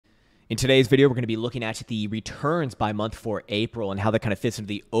In today's video, we're going to be looking at the returns by month for April and how that kind of fits into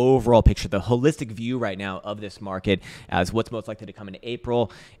the overall picture, the holistic view right now of this market as what's most likely to come in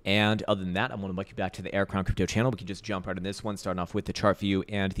April. And other than that, I'm going to welcome you back to the Krown Crypto channel. We can just jump right in this one, starting off with the chart view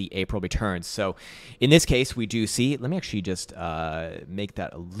and the April returns. So in this case, we do see, let me actually just make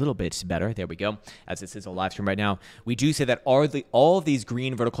that a little bit better. There we go. As this is a live stream right now, we do say that all of these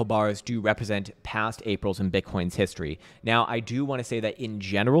green vertical bars do represent past Aprils in Bitcoin's history. Now, I do want to say that in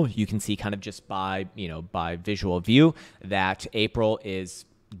general, you can see kind of just by visual view that April is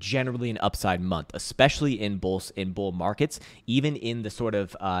generally an upside month, especially in bull markets, even in the sort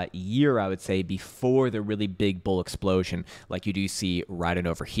of year, I would say, before the really big bull explosion, like you do see right on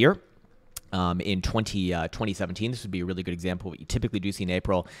over here. In 2017, this would be a really good example of what you typically do see in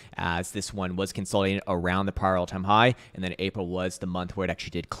April, as this one was consolidating around the prior all-time high, and then April was the month where it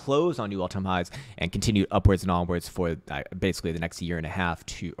actually did close on new all-time highs and continued upwards and onwards for basically the next year and a half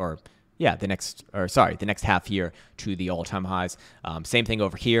the next half year to the all-time highs. Same thing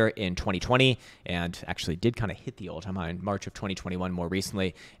over here in 2020, and actually did kind of hit the all-time high in March of 2021 more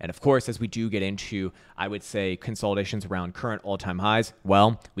recently. And of course, as we do get into, I would say, consolidations around current all-time highs,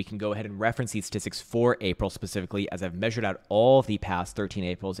 well, we can go ahead and reference these statistics for April specifically, as I've measured out all of the past 13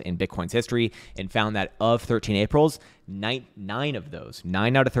 Aprils in Bitcoin's history and found that of 13 Aprils, 9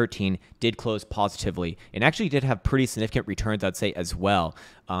 out of 13 did close positively and actually did have pretty significant returns, I'd say, as well.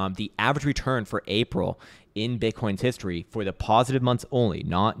 The average return for April in Bitcoin's history for the positive months only,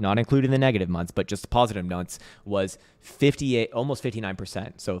 not including the negative months, but just the positive months, was 58, almost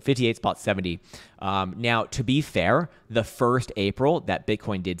 59%. So 58.70. Now, to be fair, the first April that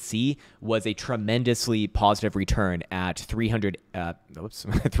Bitcoin did see was a tremendously positive return at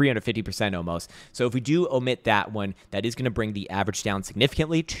 350% almost. So if we do omit that one, that is going to bring the average down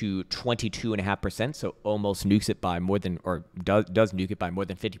significantly to 22.5%. So almost nukes it by more than, or does nuke it by more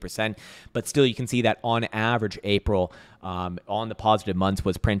than 50%. But still, you can see that on average, April on the positive months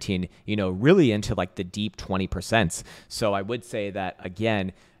was printing, really into like the deep 20%. So I would say that,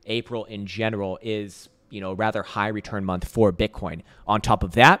 again, April in general is, a rather high return month for Bitcoin. On top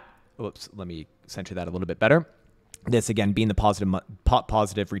of that, let me center that a little bit better. This, again, being the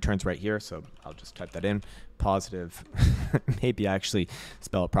positive returns right here. So I'll just type that in. Positive. Maybe I actually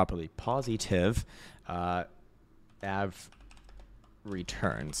spell it properly. Positive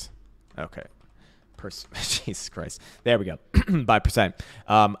returns. Okay. Jesus Christ. There we go. By percent.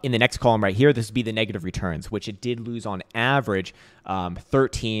 In the next column right here, this would be the negative returns, which it did lose on average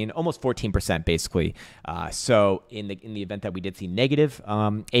 13, almost 14% basically. So in the event that we did see negative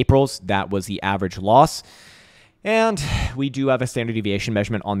Aprils, that was the average loss. And we do have a standard deviation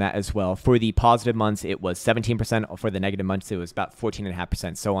measurement on that as well. For the positive months, it was 17%. For the negative months, it was about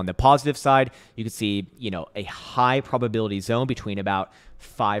 14.5%. So on the positive side, you can see, a high probability zone between about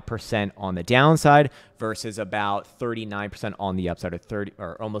 5% on the downside versus about 39% on the upside,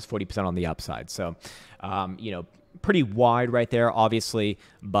 or almost 40% on the upside. So, pretty wide right there, obviously,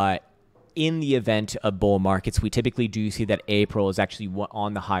 but in the event of bull markets, we typically do see that April is actually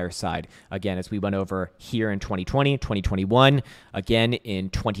on the higher side. Again, as we went over here in 2020, 2021, again in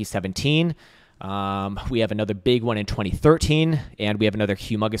 2017, we have another big one in 2013, and we have another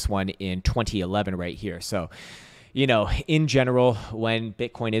humongous one in 2011 right here. So, in general, when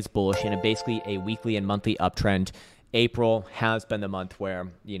Bitcoin is bullish in basically a weekly and monthly uptrend, April has been the month where,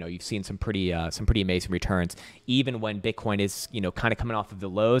 you've seen some pretty amazing returns. Even when Bitcoin is, kind of coming off of the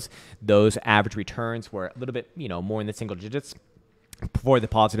lows, those average returns were a little bit, more in the single digits for the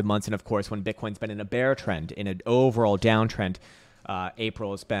positive months. And of course, when Bitcoin's been in a bear trend, in an overall downtrend,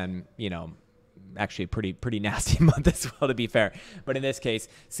 April has been, actually a pretty nasty month as well, to be fair. But in this case,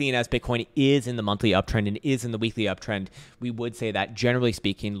 seeing as Bitcoin is in the monthly uptrend and is in the weekly uptrend, we would say that generally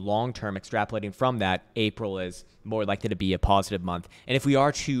speaking, long-term, extrapolating from that, April is more likely to be a positive month. And if we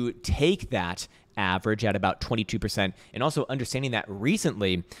are to take that average at about 22%, and also understanding that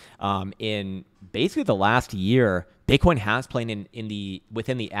recently, in basically the last year, Bitcoin has played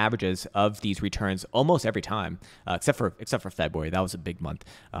within the averages of these returns almost every time, except for February. That was a big month,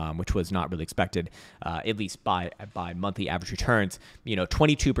 which was not really expected, at least by monthly average returns.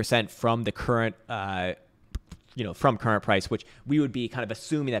 22% from the current. From current price, which we would be kind of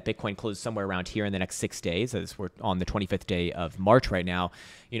assuming that Bitcoin closes somewhere around here in the next 6 days, as we're on the 25th day of March right now.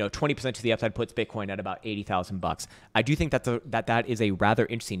 20% to the upside puts Bitcoin at about $80,000. I do think that is a rather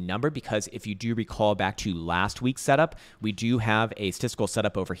interesting number, because if you do recall back to last week's setup, we do have a statistical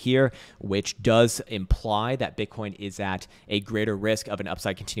setup over here, which does imply that Bitcoin is at a greater risk of an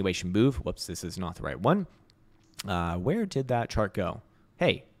upside continuation move. Whoops, this is not the right one. Where did that chart go?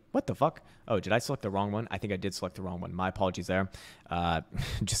 Hey, What the fuck? Oh, did I select the wrong one? I think I did select the wrong one. My apologies there.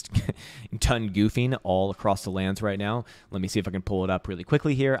 Just done goofing all across the lands right now. Let me see if I can pull it up really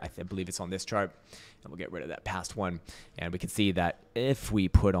quickly here. I believe it's on this chart. And we'll get rid of that past one. And we can see that if we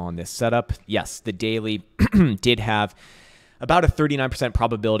put on this setup, yes, the daily did have about a 39%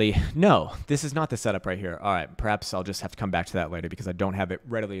 probability. No, this is not the setup right here. All right, perhaps I'll just have to come back to that later because I don't have it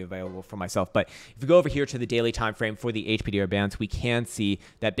readily available for myself. But if we go over here to the daily time frame for the HPDR bands, we can see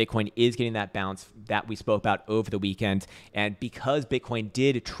that Bitcoin is getting that bounce that we spoke about over the weekend. And because Bitcoin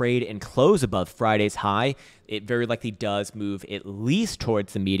did trade and close above Friday's high, it very likely does move at least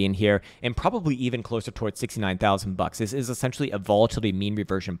towards the median here and probably even closer towards 69,000 bucks. This is essentially a volatility mean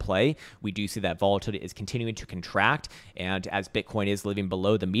reversion play. We do see that volatility is continuing to contract, and as Bitcoin is living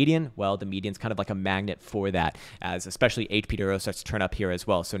below the median, well, the median's kind of like a magnet for that, as especially HPDR starts to turn up here as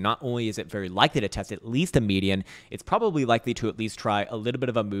well. So not only is it very likely to test at least a median, it's probably likely to at least try a little bit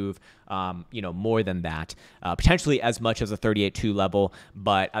of a move, more than that, potentially as much as a 38.2 level,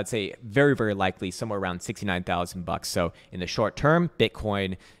 but I'd say very, very likely somewhere around 69,000 bucks. So in the short term,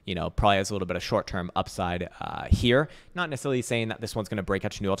 Bitcoin, probably has a little bit of short-term upside here. Not necessarily saying that this one's going to break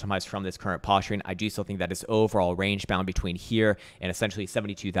out to new all-time highs from this current posturing. I do still think that it's overall range bound between here and essentially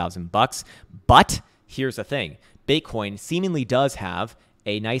 72,000 bucks. But here's the thing. Bitcoin seemingly does have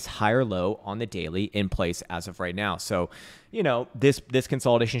a nice higher low on the daily in place as of right now. So, this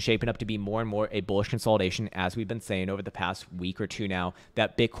consolidation is shaping up to be more and more a bullish consolidation, as we've been saying over the past week or two now,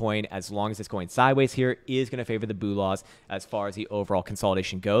 that Bitcoin, as long as it's going sideways here, is going to favor the boo laws as far as the overall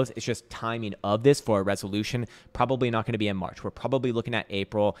consolidation goes. It's just timing of this for a resolution, probably not going to be in March. We're probably looking at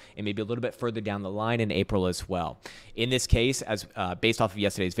April and maybe a little bit further down the line in April as well. In this case, as based off of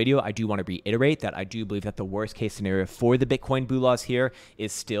yesterday's video, I do want to reiterate that I do believe that the worst case scenario for the Bitcoin boo laws here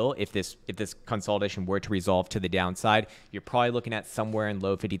is still, if this consolidation were to resolve to the downside, you're probably looking at somewhere in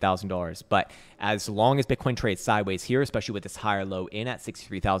low $50,000. But as long as Bitcoin trades sideways here, especially with this higher low in at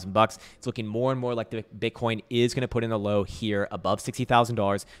 63,000 bucks, it's looking more and more like the Bitcoin is going to put in a low here above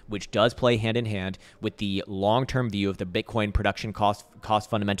 $60,000, which does play hand in hand with the long-term view of the Bitcoin production cost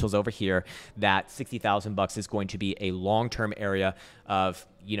fundamentals over here, that 60,000 bucks is going to be a long-term area of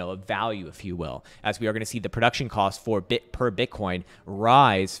a value, if you will, as we are going to see the production cost per Bitcoin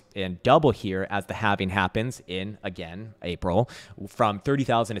rise and double here as the halving happens in, again, April, from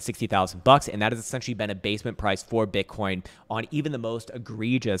 30,000 to 60,000 bucks. And that has essentially been a basement price for Bitcoin on even the most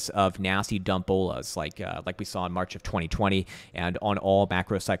egregious of nasty dump-olas, like we saw in March of 2020, and on all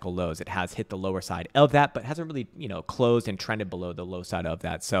macro cycle lows. It has hit the lower side of that, but hasn't really, closed and trended below the low side of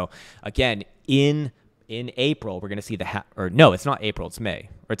that. So again, in April, we're going to see no, it's not April, it's May.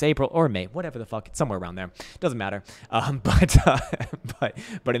 Or it's April or May, whatever the fuck. It's somewhere around there. Doesn't matter. But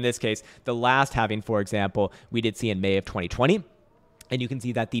in this case, the last halving, for example, we did see in May of 2020. And you can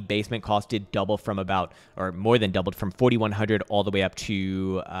see that the basement cost did double from more than doubled from 4,100 all the way up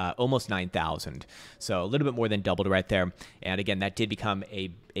to almost 9,000. So a little bit more than doubled right there. And again, that did become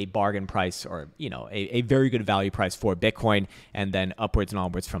a bargain price, or a very good value price for Bitcoin, and then upwards and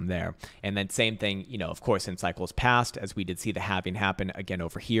onwards from there. And then same thing, of course, in cycles past, as we did see the halving happen again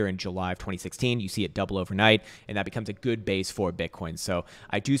over here in July of 2016, you see it double overnight, and that becomes a good base for Bitcoin. So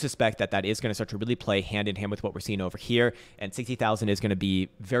I do suspect that is going to start to really play hand in hand with what we're seeing over here, and 60,000 is going to be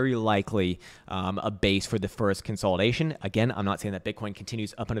very likely a base for the first consolidation. Again, I'm not saying that Bitcoin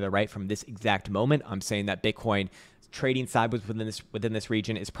continues up and to the right from this exact moment. I'm saying that Bitcoin trading sideways within this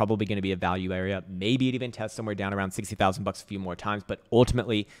region is probably going to be a value area. Maybe it even tests somewhere down around 60,000 bucks a few more times, but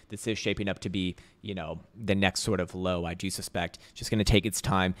ultimately this is shaping up to be, the next sort of low, I do suspect. It's just going to take its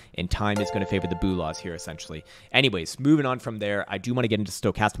time, and time is going to favor the boo laws here, essentially. Anyways, moving on from there, I do want to get into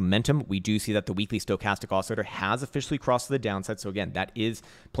stochastic momentum. We do see that the weekly stochastic oscillator has officially crossed to the downside. So again, that is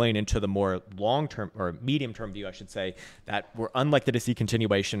playing into the more long-term or medium-term view, I should say, that we're unlikely to see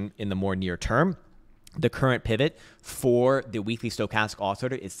continuation in the more near term. The current pivot for the weekly stochastic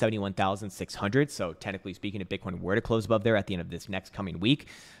oscillator is 71,600. So technically speaking, if Bitcoin were to close above there at the end of this next coming week,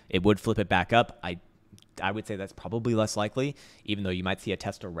 it would flip it back up. I would say that's probably less likely, even though you might see a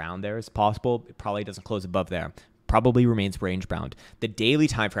test around there as possible. It probably doesn't close above there. Probably remains range bound. The daily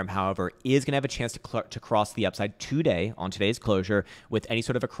time frame, however, is going to have a chance to cross the upside today on today's closure with any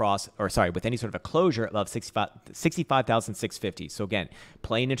sort of a closure above 65,650. So again,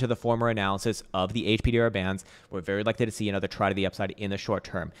 playing into the former analysis of the HPDR bands, we're very likely to see another try to the upside in the short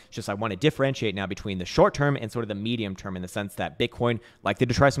term. It's just I want to differentiate now between the short term and sort of the medium term, in the sense that Bitcoin likely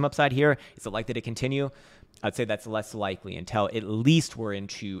to try some upside here. Is it likely to continue? I'd say that's less likely until at least we're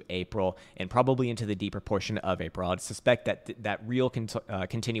into April and probably into the deeper portion of April. I'd suspect that that real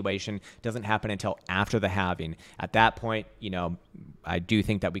continuation doesn't happen until after the halving. At that point, you know, I do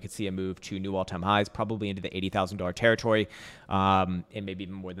think that we could see a move to new all-time highs, probably into the $80,000 territory, and maybe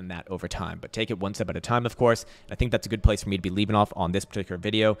even more than that over time. But take it one step at a time, of course. I think that's a good place for me to be leaving off on this particular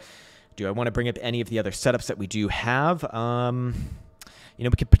video. Do I want to bring up any of the other setups that we do have? You know,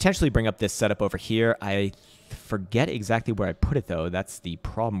 we could potentially bring up this setup over here. I forget exactly where I put it, though. That's the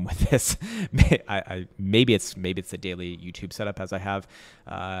problem with this. Maybe it's the daily YouTube setup, as I have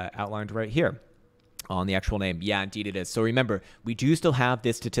outlined right here on the actual name. Yeah, indeed it is. So remember, we do still have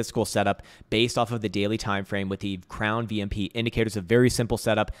this statistical setup based off of the daily time frame with the Krown VMP indicators. A very simple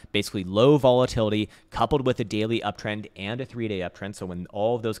setup, basically low volatility coupled with a daily uptrend and a 3-day uptrend. So when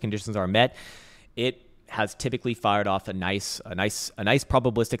all of those conditions are met, it has typically fired off a nice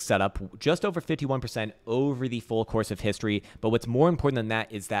probabilistic setup, just over 51% over the full course of history. But what's more important than that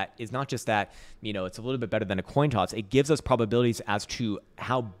is not just that, you know, it's a little bit better than a coin toss. It gives us probabilities as to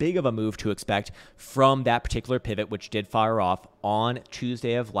how big of a move to expect from that particular pivot, which did fire off on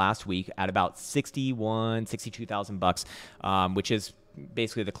Tuesday of last week at about 62,000 bucks, which is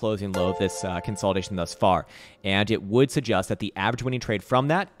basically the closing low of this consolidation thus far. And it would suggest that the average winning trade from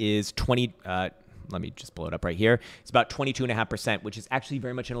that is let me just blow it up right here. It's about 22.5%, which is actually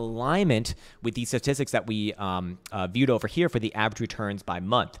very much in alignment with the statistics that we viewed over here for the average returns by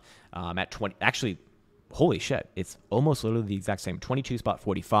month at 20. Actually, holy shit, it's almost literally the exact same.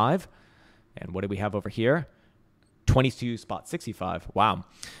 22.45. And what do we have over here? 22.65. Wow.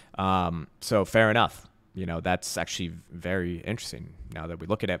 So fair enough. You know, that's actually very interesting now that we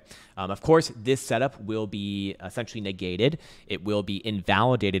look at it. Of course, this setup will be essentially negated. It will be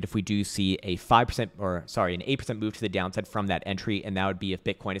invalidated if we do see a 5% or sorry, an 8% move to the downside from that entry. And that would be if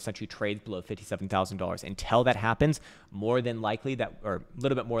Bitcoin essentially trades below $57,000. Until that happens, more than likely that, or a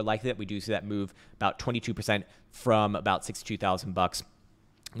little bit more likely that we do see that move about 22% from about 62,000 bucks,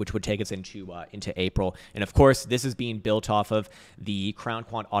 which would take us into April. And of course, this is being built off of the Krown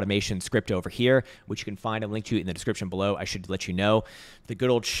Quant automation script over here, which you can find a link to in the description below. I should let you know. The good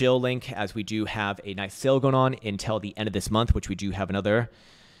old chill link, as we do have a nice sale going on until the end of this month, which we do have another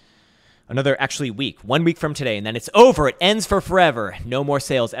actually week, 1 week from today, and then it's over. It ends for forever. No more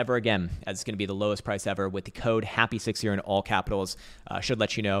sales ever again, as it's going to be the lowest price ever with the code HAPPY6 in all capitals. Should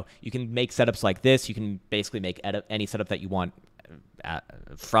let you know. You can make setups like this. You can basically make any setup that you want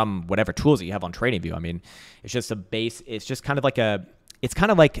from whatever tools that you have on TradingView. I mean, it's just a base. It's just kind of like a, it's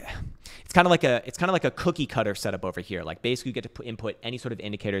kind of like a cookie cutter setup over here. Like basically you get to input any sort of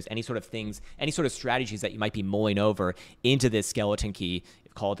indicators, any sort of things, any sort of strategies that you might be mulling over into this skeleton key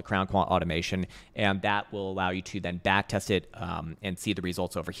called the Krown Quant automation. And that will allow you to then back test it and see the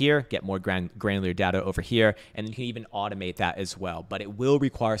results over here, get more granular data over here. And you can even automate that as well. But it will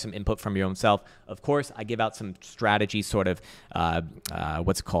require some input from your own self. Of course, I give out some strategy sort of,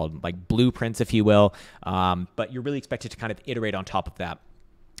 what's it called, like blueprints, if you will. But you're really expected to kind of iterate on top of that.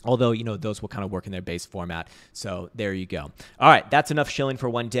 Although, you know, those will kind of work in their base format. So there you go. All right, that's enough shilling for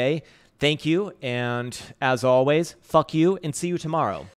one day. Thank you. And as always, fuck you and see you tomorrow.